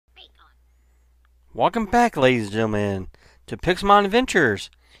Welcome back, ladies and gentlemen, to Pixelmon Adventures.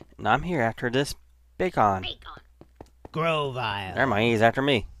 And I'm here after this bacon. Grovile. Never mind, he's after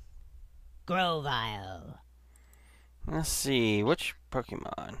me. Grovile. Let's see, which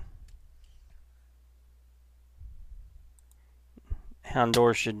Pokemon?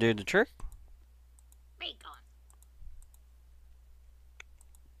 Houndour should do the trick.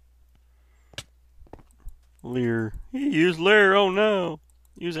 Leer. He used Leer, oh no.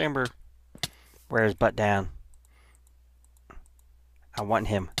 Use Amber. Wear his butt down. I want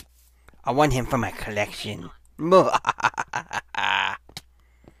him. I want him for my collection.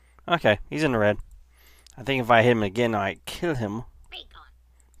 Okay, he's in the red. I think if I hit him again, I kill him.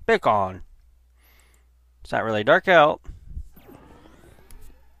 Bacon. It's not really dark out.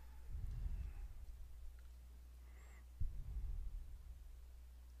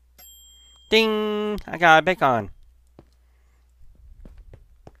 Ding! I got a bacon.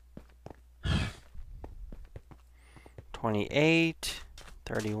 $28,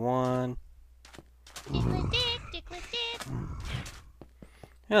 $31.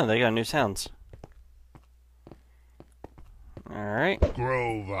 Yeah, they got new sounds. Alright.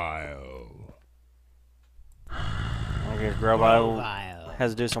 Grovile. I guess Grovile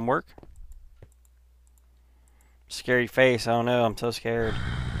has to do some work. Scary face, I don't know, I'm so scared.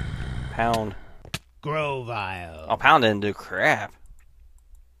 Pound. Grovile. Oh, Pound didn't do crap.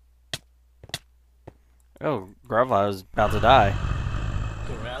 Oh, Grovile is about to die.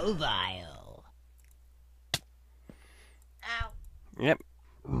 Grovile. Ow. Yep.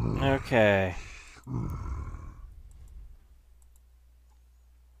 Okay.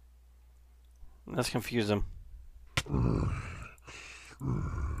 Let's confuse him.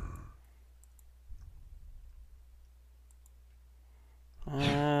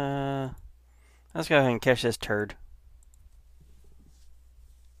 Let's go ahead and catch this turd.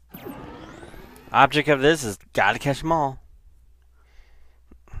 Object of this is gotta catch them all.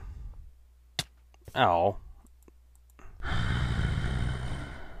 Oh.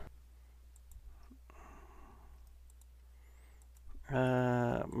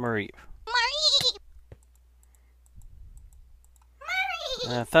 Marie.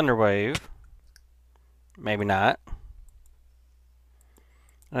 Thunderwave. Maybe not.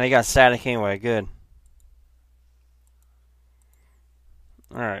 Oh, he got static anyway. Good.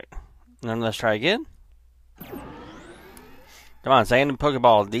 Alright. Then let's try again. Come on, sand and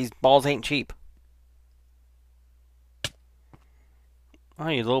Pokeball. These balls ain't cheap. Oh,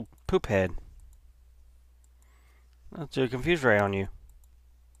 you little poop head. Let's do a Confuse Ray on you.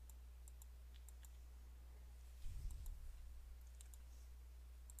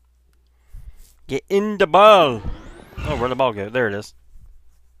 Get in the ball! Oh, where'd the ball go? There it is.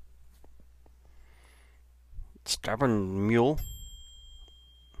 Stubborn mule.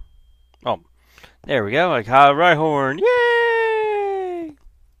 Oh, there we go. Like high right horn. Yay!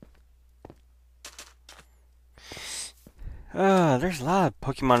 There's a lot of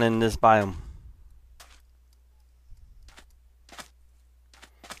Pokemon in this biome.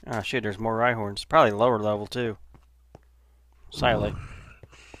 Ah, shoot, there's more Rhyhorns. Probably lower level, too. Slightly.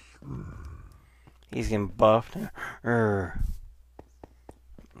 He's getting buffed. Alright,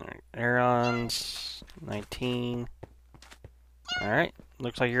 Aeron's 19. Alright,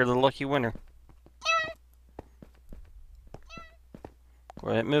 looks like you're the lucky winner. Go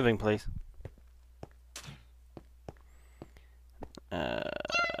ahead, moving, please.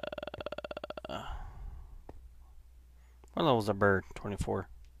 What level's a bird? 24.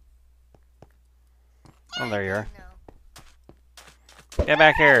 Oh, there you are. Get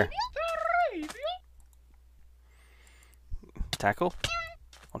back here. Tackle?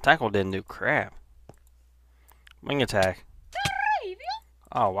 Well, Tackle didn't do crap. Wing attack.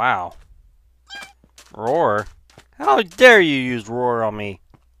 Oh, wow. Roar? How dare you use Roar on me?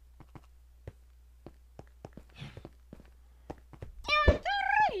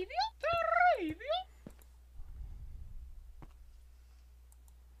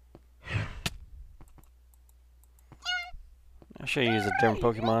 I should use a different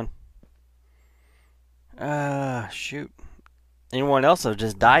Pokemon. Shoot. Anyone else would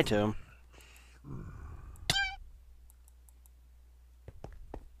just die to him.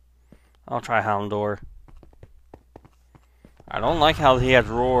 I'll try Houndour. I don't like how he has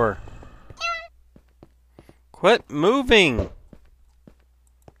Roar. Quit moving!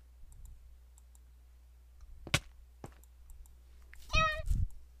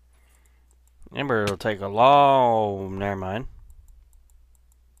 Ember will take a long... Never mind.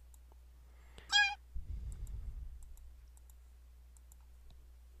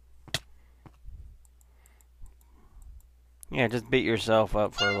 Yeah, just beat yourself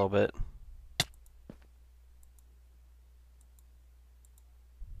up for a little bit.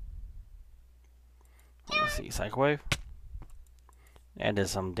 Let's see, Psycho Wave. That did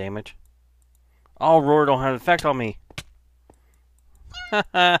some damage. Oh, Roar don't have an effect on me. Ha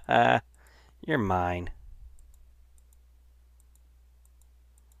ha ha. You're mine.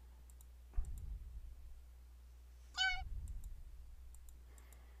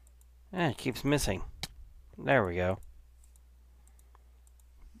 It keeps missing. There we go.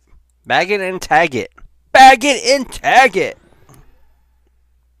 Bag it and tag it. Bag it and tag it.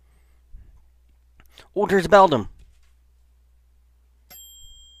 Oh, there's Beldum.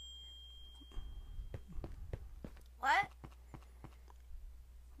 What?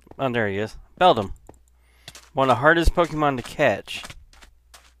 Oh, there he is. Beldum. One of the hardest Pokemon to catch.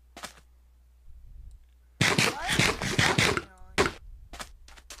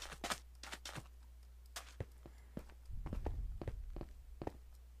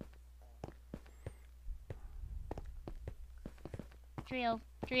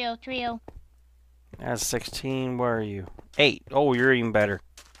 Trio. That's 16. Where are you? 8. Oh, you're even better.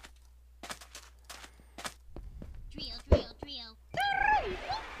 Trio.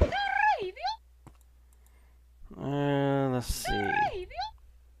 Let's see.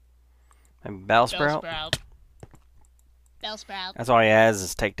 And Bellsprout? Bellsprout. That's all he has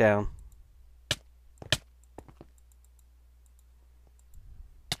is takedown.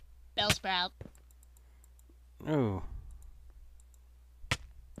 Bellsprout. Ooh.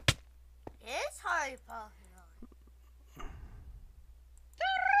 It's Harry Potter.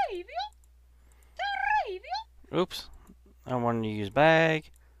 Oops. I wanted to use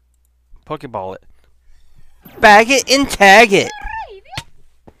bag. Pokeball it. Bag it and tag it.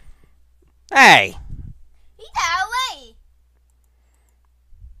 Hey. He got away.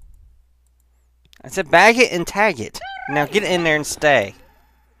 I said bag it and tag it. Now get in there and stay.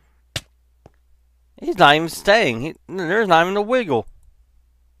 He's not even staying. There's not even a wiggle.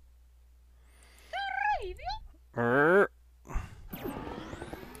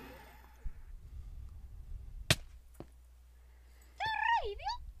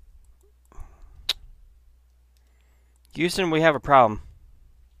 Houston, we have a problem.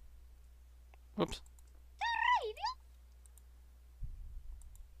 Whoops.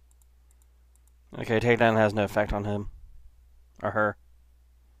 Okay, takedown has no effect on him. Or her.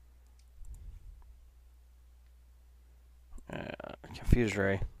 Confused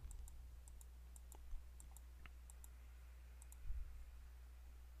Ray.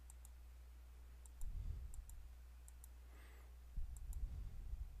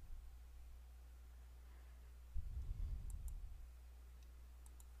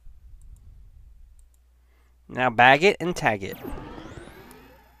 Now bag it and tag it.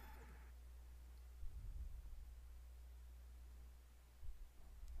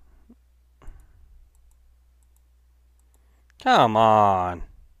 Come on.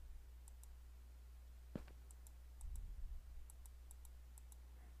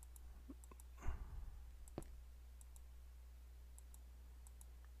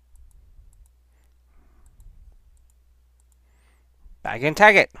 Bag and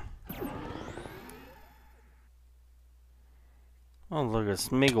tag it. Oh, look at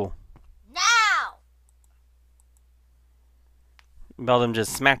Smeagol. Now. Beldum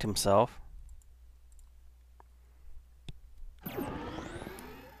just smacked himself.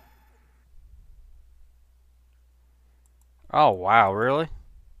 Oh, wow, really?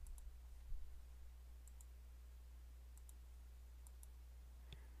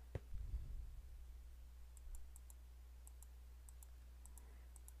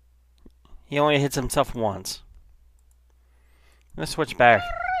 He only hits himself once. Let's switch back.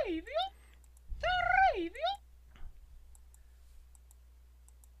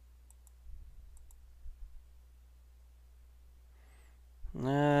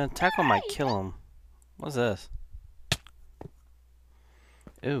 Tackle might kill him. What's this?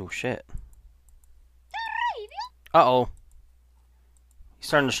 Ooh, shit. Uh-oh. He's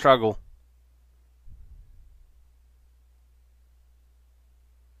starting to struggle.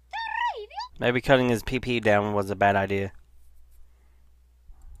 Maybe cutting his PP down was a bad idea.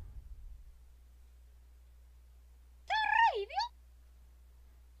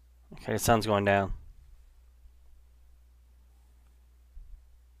 Okay, the sun's going down.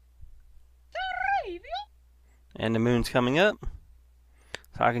 And the moon's coming up.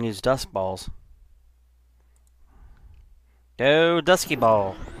 So I can use dust balls. Go, Dusky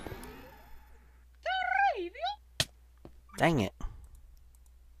Ball. Dang it.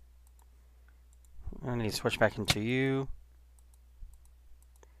 I need to switch back into you.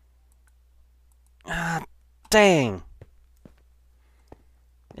 Ah, dang.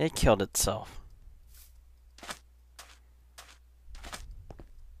 It killed itself.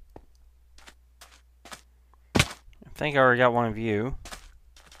 think I already got one of you.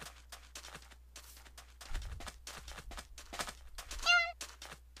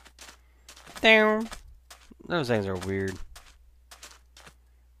 Damn. Those things are weird.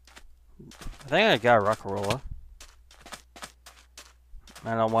 I think I got a Rock'n'Rolla.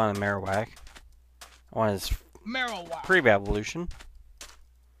 I don't want a Marowak. I want his pre-evolution.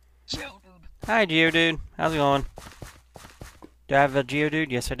 Hi, Geodude. How's it going? Do I have a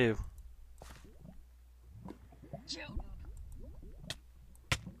Geodude? Yes, I do.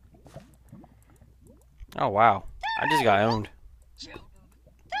 Oh, wow. I just got owned.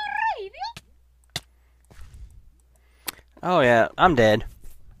 Oh, yeah. I'm dead.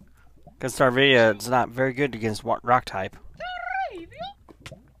 Because Starvia is not very good against rock type.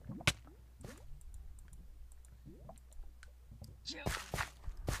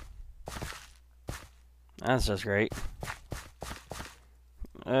 That's just great. Is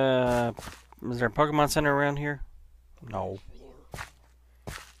there a Pokemon Center around here? No.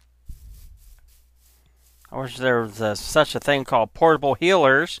 I wish there was such a thing called portable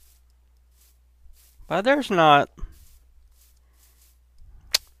healers. But there's not.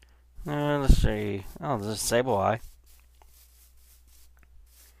 Let's see. Oh, there's a Sableye.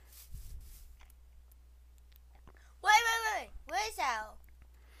 Wait. What is that?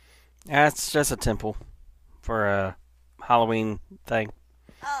 Yeah, it's just a temple for a Halloween thing.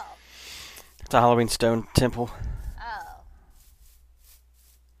 Oh. It's a Halloween stone temple.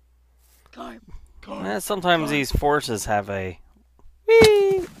 Oh. Sometimes these forces have a...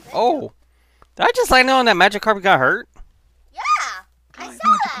 Whee! Oh! Did I just land on that Magikarp got hurt? Yeah, I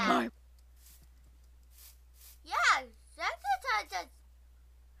saw that. Yeah, that's the time.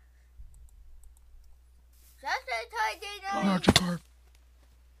 Magikarp.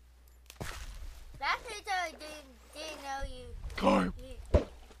 That's the time didn't know you. Carp.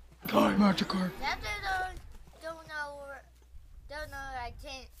 Magikarp. That's the don't know I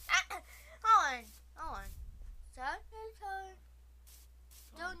didn't. Hold on. That's the time.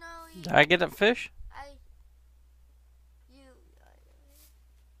 Don't know you. Did I get that fish? You.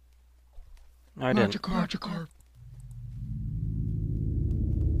 No, I didn't. Magikarp.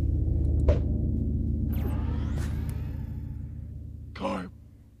 Carp.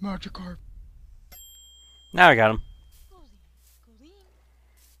 Magikarp. Now I got him.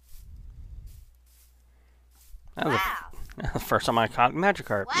 That was Wow. the first time I caught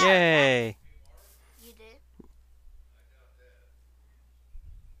Magikarp. Wow. Yay! You did.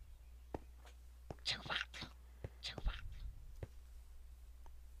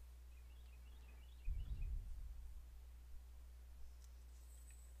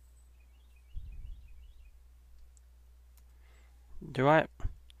 Do I?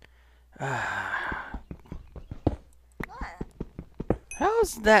 What? How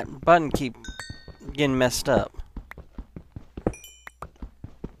does that button keep getting messed up?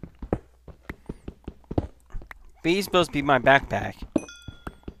 B's supposed to be my backpack.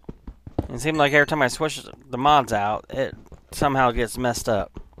 It seems like every time I switch the mods out, it somehow gets messed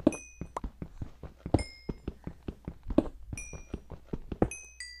up.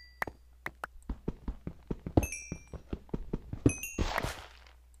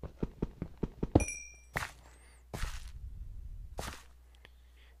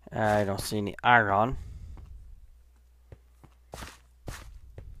 I don't see any iron.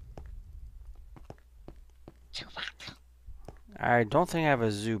 I don't think I have a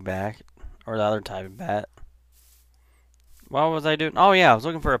Zubat, or the other type of bat. What was I doing? Oh yeah, I was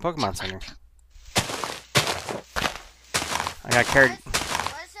looking for a Pokemon Center. I got carried.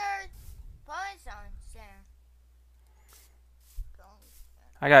 What's our Pokemon Center?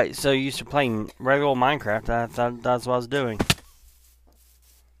 I got so used to playing regular old Minecraft. That's what I was doing.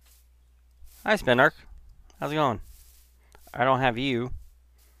 Hi, Spinark. How's it going? I don't have you,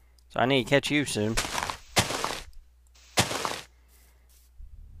 so I need to catch you soon.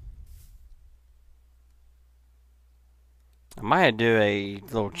 I might do a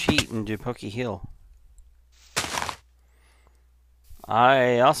little cheat and do Poke Heal.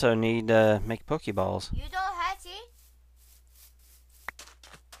 I also need to make Pokeballs. You don't have to?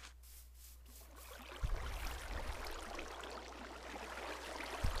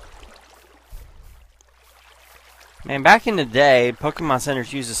 Man, back in the day, Pokemon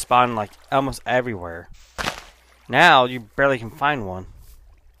Centers used to spawn like almost everywhere. Now you barely can find one.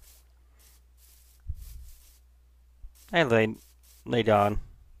 Hey, lay down.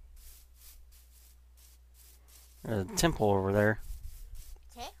 There's a temple over there.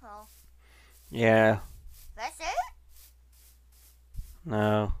 Temple? Yeah. That's it?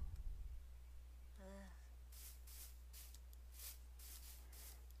 No.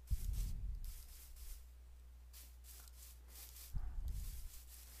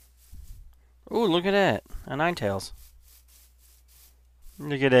 Ooh, look at that. A Ninetales.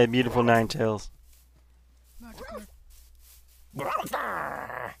 Look at that beautiful Ninetales. Magikarp.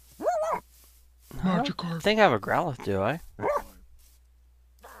 I Magikarp. don't think I have a Growlithe, do I?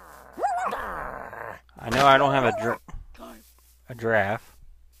 I know I don't have a giraffe.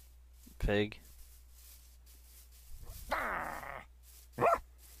 Pig.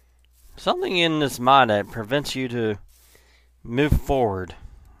 Something in this mod that prevents you to move forward.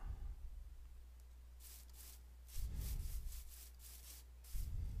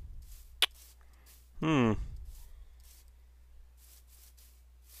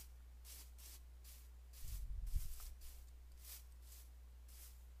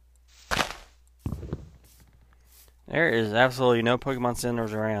 There is absolutely no Pokemon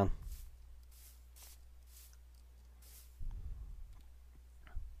centers around.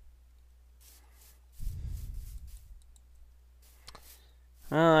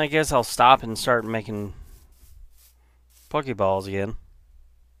 Well, I guess I'll stop and start making Pokeballs again.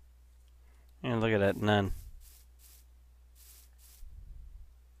 And look at that, none.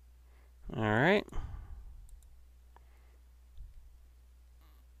 Alright.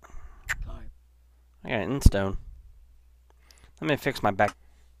 I got an Instone. Let me fix my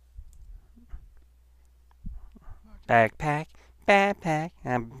backpack.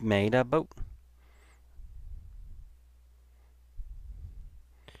 I made a boat.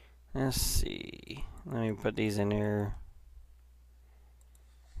 Let's see. Let me put these in here.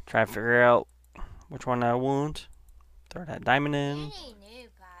 Try to figure out which one I want. Throw that diamond in.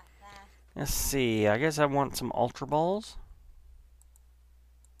 Let's see. I guess I want some Ultra Balls.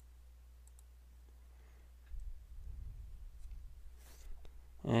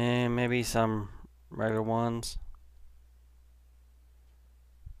 And maybe some regular ones.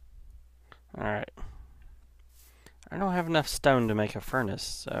 Alright. I don't have enough stone to make a furnace,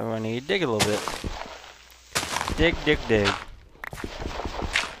 so I need to dig a little bit. Dig.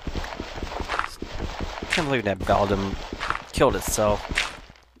 Can't believe that Beldum killed itself.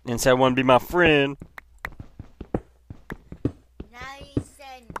 And said it wanted to be my friend. Now you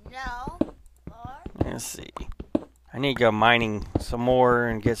said no, or? Let's see. I need to go mining some more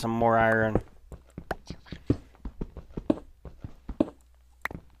and get some more iron.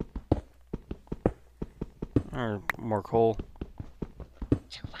 Or more coal.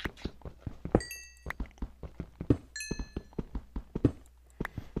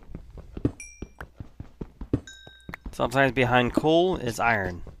 Sometimes behind coal is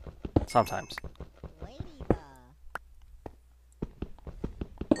iron. Sometimes.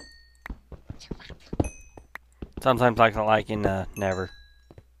 Sometimes like in Never.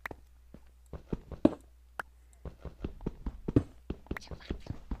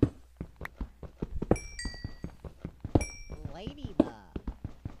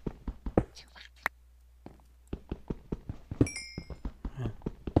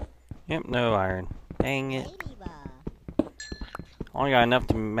 Yep, no iron. Dang it. Only got enough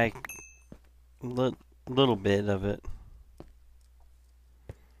to make a little bit of it.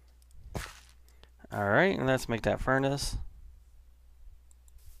 Alright, let's make that furnace.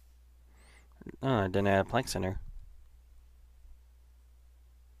 Oh, I didn't add planks in there.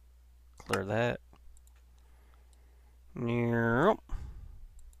 Clear that. Yep.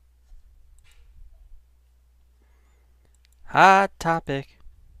 Hot topic.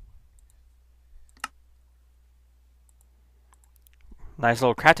 Nice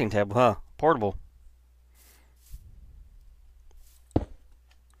little crafting table, huh? Portable.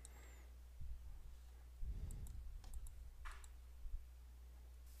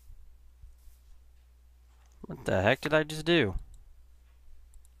 What the heck did I just do?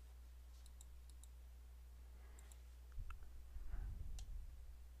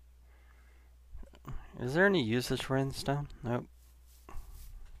 Is there any usage for endstone? Nope.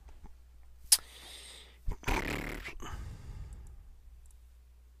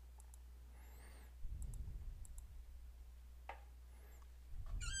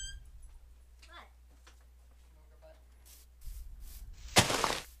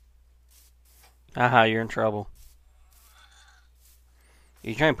 Aha, you're in trouble.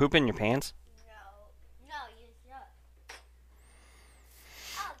 You trying to poop in your pants? No, you should.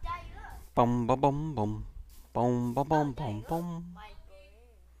 Oh, Daddy, look. Bum bum bum bum. Bum bum bum bum bum. My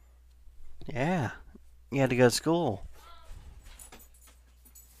balloon. Yeah. You had to go to school.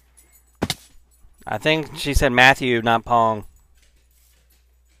 I think she said Matthew, not Pong.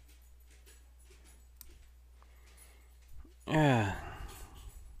 Yeah.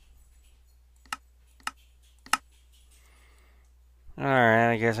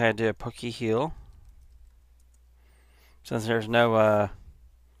 Alright, I guess I had to do a Poke Heal. Since there's no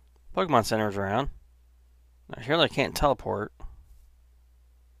Pokemon Center's around. Now, surely I can't teleport.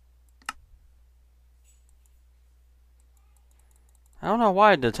 I don't know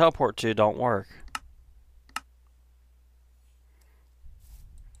why the teleport to don't work.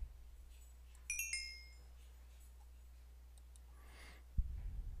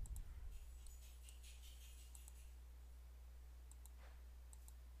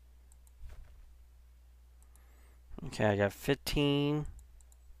 Okay, I got 15.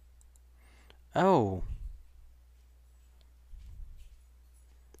 Oh.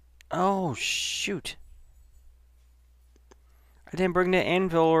 Oh, shoot. I didn't bring the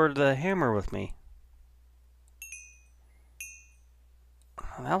anvil or the hammer with me.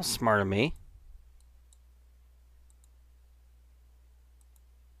 Oh, that was smart of me.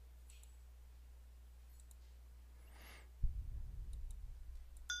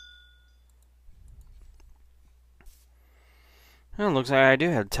 Well, it looks like I do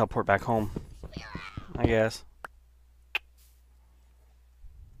have to teleport back home. I guess.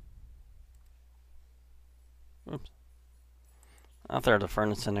 Oops. I'll throw the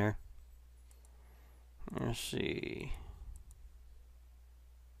furnace in there. Let's see.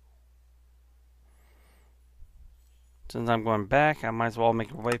 Since I'm going back, I might as well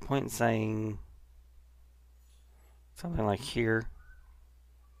make a waypoint saying something like here.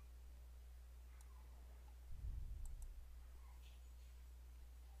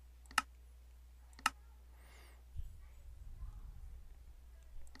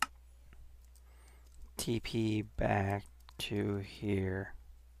 TP back to here.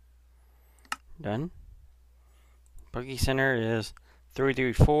 Done. Poke Center is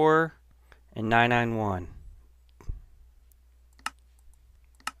 334 and 991.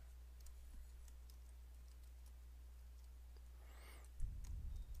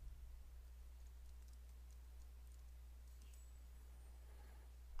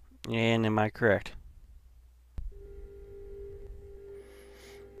 And am I correct?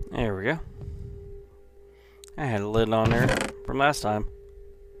 There we go. I had a lid on there from last time.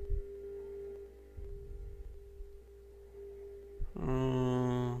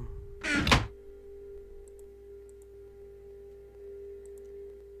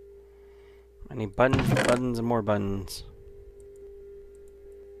 I need buttons, buttons, and more buttons.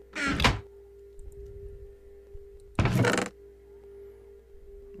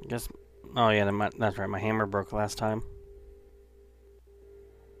 Guess. Oh yeah, that's right. My hammer broke last time.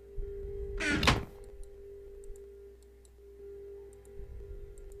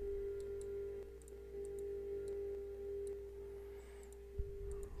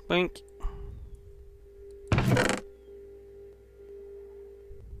 Blink.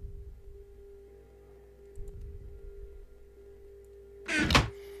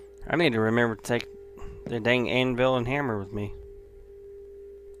 I need to remember to take the dang anvil and hammer with me.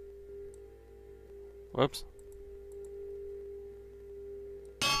 Whoops.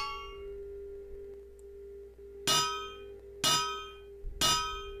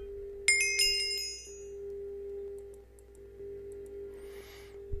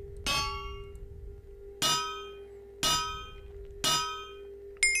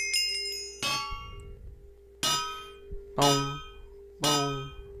 Boom,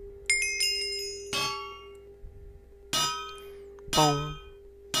 boom, boom,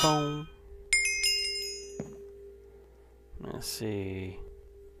 boom. Let's see.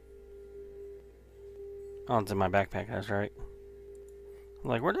 Oh, it's in my backpack, that's right. I'm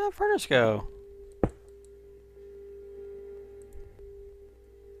like, where did that furnace go?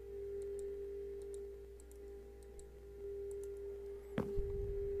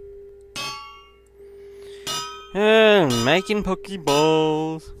 Making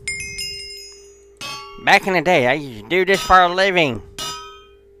Pokeballs. Back in the day, I used to do this for a living.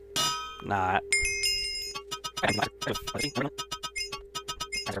 Not.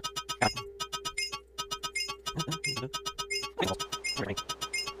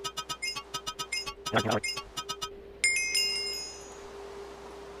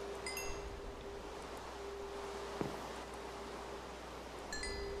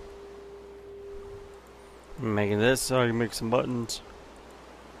 I'm making this so I can make some buttons.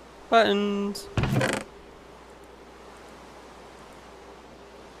 Buttons!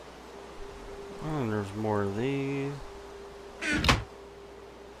 Oh, and there's more of these.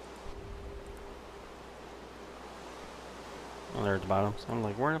 Oh, there's the bottoms. I'm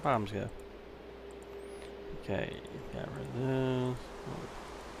like, where did the bottoms go? Okay, got rid of this.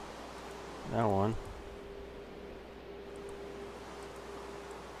 That one.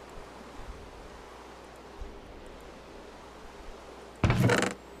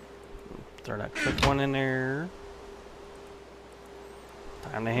 Throw that quick one in there.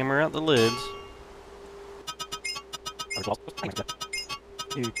 Time to hammer out the lids.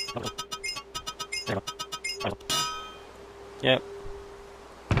 Yep.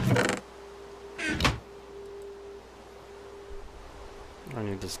 I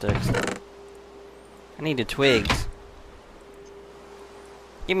need the sticks. I need the twigs.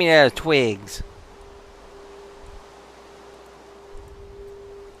 Give me those twigs.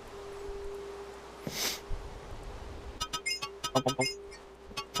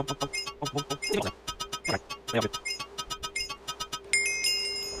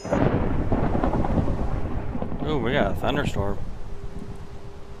 Ooh, we got a thunderstorm.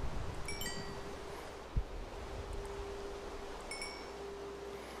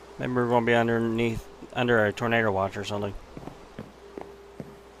 Maybe we're going to be under a tornado watch or something.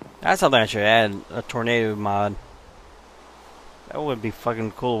 That's something I should add, a tornado mod. That would be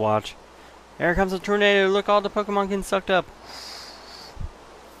fucking cool to watch. Here comes a tornado, look, all the Pokemon getting sucked up.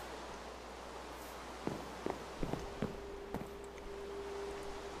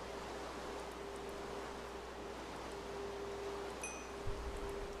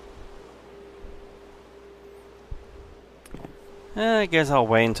 I guess I'll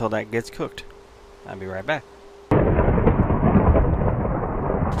wait until that gets cooked. I'll be right back.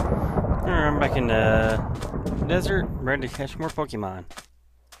 I'm back in the desert, ready to catch more Pokemon.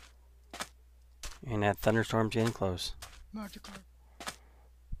 And that thunderstorm's getting close. Magikarp.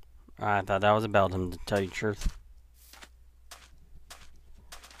 I thought that was a Beldum, to tell you the truth.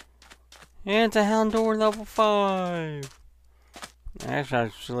 And it's a Houndour level 5!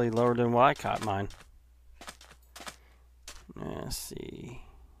 Actually lower than what I caught mine. Let's see.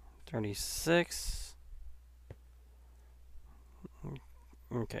 36.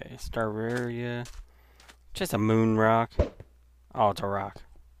 Okay, Starveria. Just a moon rock. Oh, it's a rock.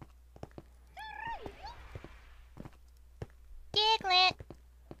 Diglett.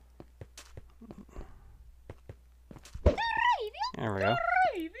 There we go.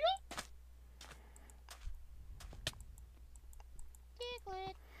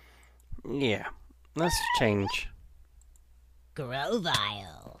 Yeah. Let's change.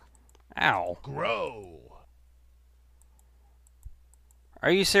 Grovyle. Ow. Grow.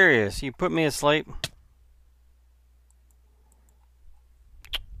 Are you serious? You put me asleep?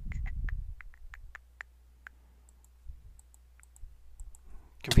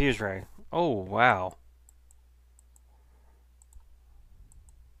 Confused Ray. Oh, wow.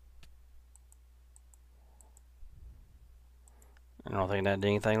 I don't think that did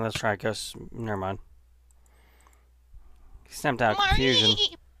anything. Let's try Gus. Never mind. He snapped out of confusion.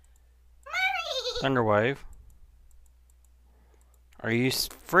 Thunderwave. Are you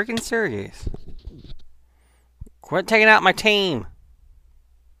freaking serious? Quit taking out my team!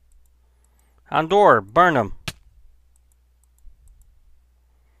 Houndour, burn him!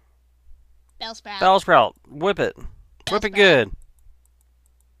 Bellsprout. Bellsprout, whip it. Whip it good.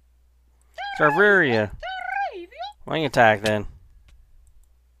 Starveria. Wing attack then.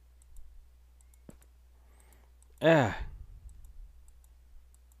 Yeah.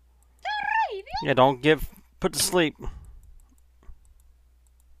 Yeah, don't get put to sleep.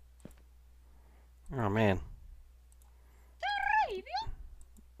 Oh man.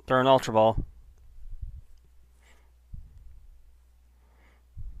 Throw an Ultra Ball.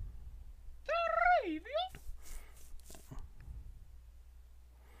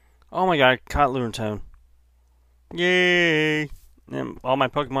 Oh my god, I caught Lunatone. Yay! And all my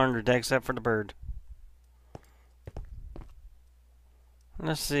Pokemon are dead except for the bird.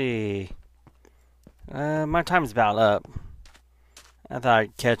 Let's see. My time's about up. I thought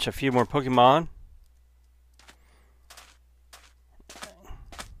I'd catch a few more Pokemon.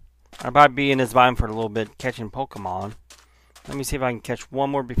 I'll probably be in this biome for a little bit catching Pokemon. Let me see if I can catch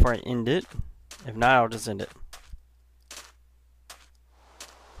one more before I end it. If not, I'll just end it.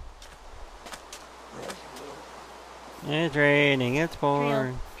 It's raining, it's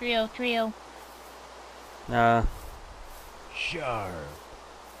pouring. Trio. Sharp.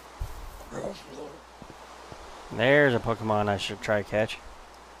 There's a Pokemon I should try to catch.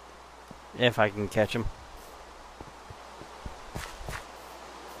 If I can catch him.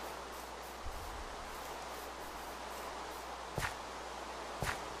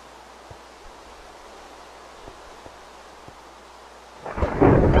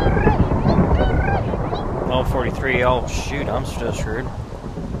 Level 43. Oh shoot, I'm still screwed.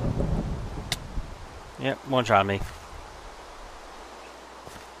 Yep, one shot me.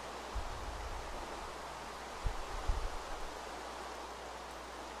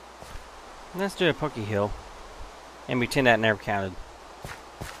 Let's do a Poke Heal. And pretend that never counted.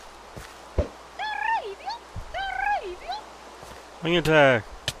 Wing attack.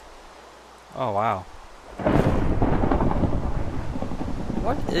 Oh, wow.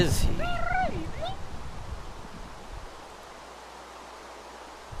 What is he?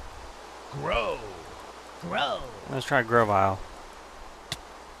 Grow. Grow. Let's try Grovile.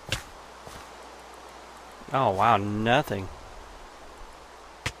 Oh, wow, nothing.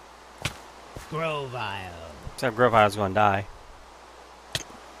 Grovile. Except Grovile's going to die.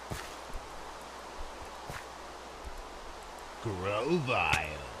 Grovile.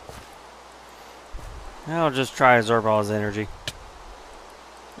 I'll just try to absorb all his energy.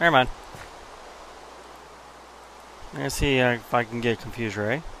 Never mind. Let's see if I can get Confuse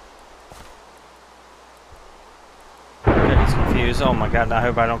Ray. Good, he's confused. Oh my god, I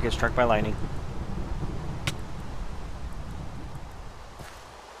hope I don't get struck by lightning.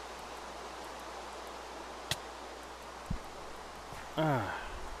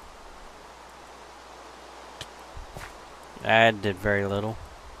 That did very little.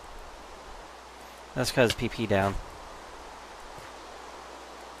 That's because PP down.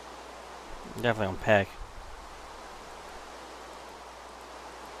 Definitely on Peck.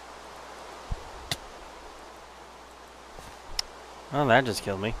 Oh, that just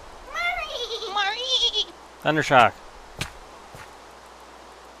killed me. Thundershock.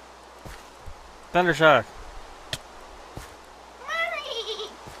 Thundershock.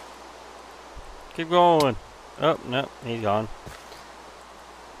 Keep going. Oh, no, he's gone.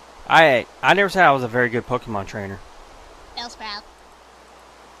 I never said I was a very good Pokemon trainer. Bellsprout.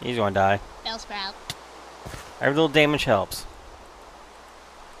 He's gonna die. Bellsprout. Every little damage helps.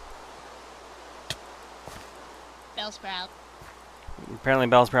 Bellsprout. Apparently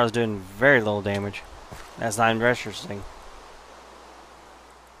Bellsprout's doing very little damage. That's not interesting.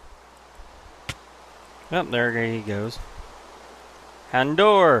 Oh, there he goes.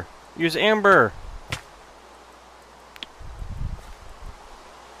 Houndour! Use Amber!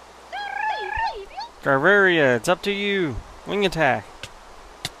 Garveria, it's up to you. Wing attack.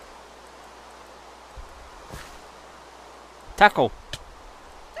 Tackle.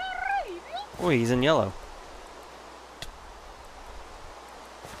 Oh, he's in yellow.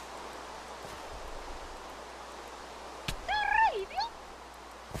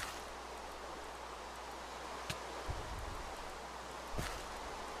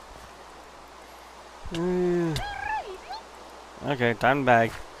 Okay, time to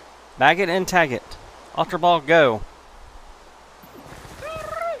bag. Bag it and tag it. Ultra Ball, go.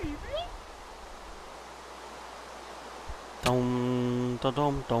 Dum, da,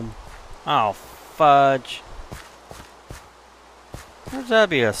 dum, dum. Oh, fudge. There's gotta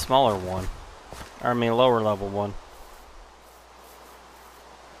be a smaller one. Or, I mean, lower level one.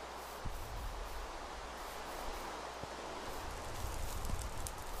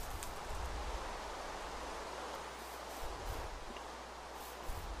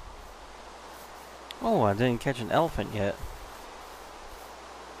 Oh, I didn't catch an elephant yet.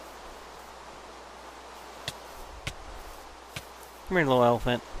 Come here, little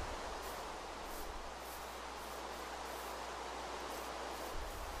elephant.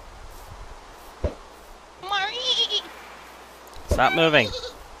 Stop moving.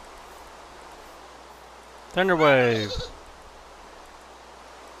 Thunder Wave.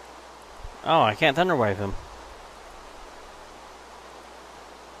 Oh, I can't Thunder Wave him.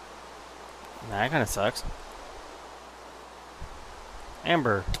 That kind of sucks.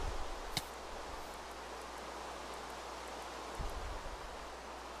 Amber.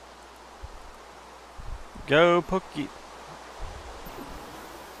 Go Poke. Wait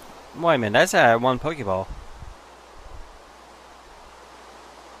a minute, that's one Pokeball.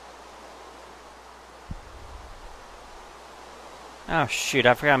 Oh shoot,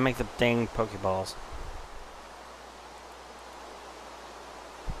 I forgot to make the dang Pokeballs.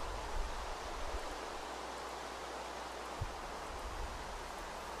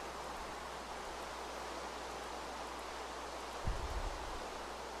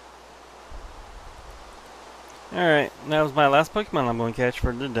 Alright, that was my last Pokemon I'm going to catch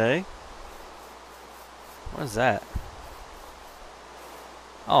for today. What is that?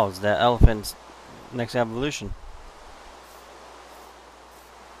 Oh, it's that elephant's next evolution.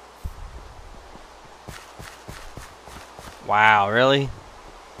 Wow, really?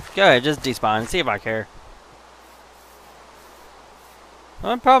 Go ahead, just despawn and see if I care.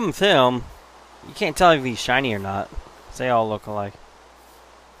 Well, the problem with him, you can't tell if he's shiny or not. They all look alike.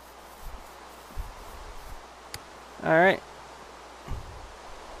 Alright.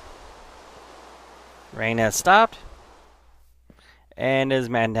 Rain has stopped. And is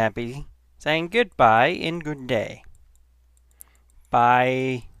mad and happy, saying goodbye and good day.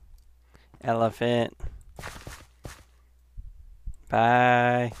 Bye, elephant.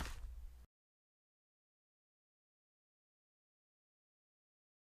 Bye.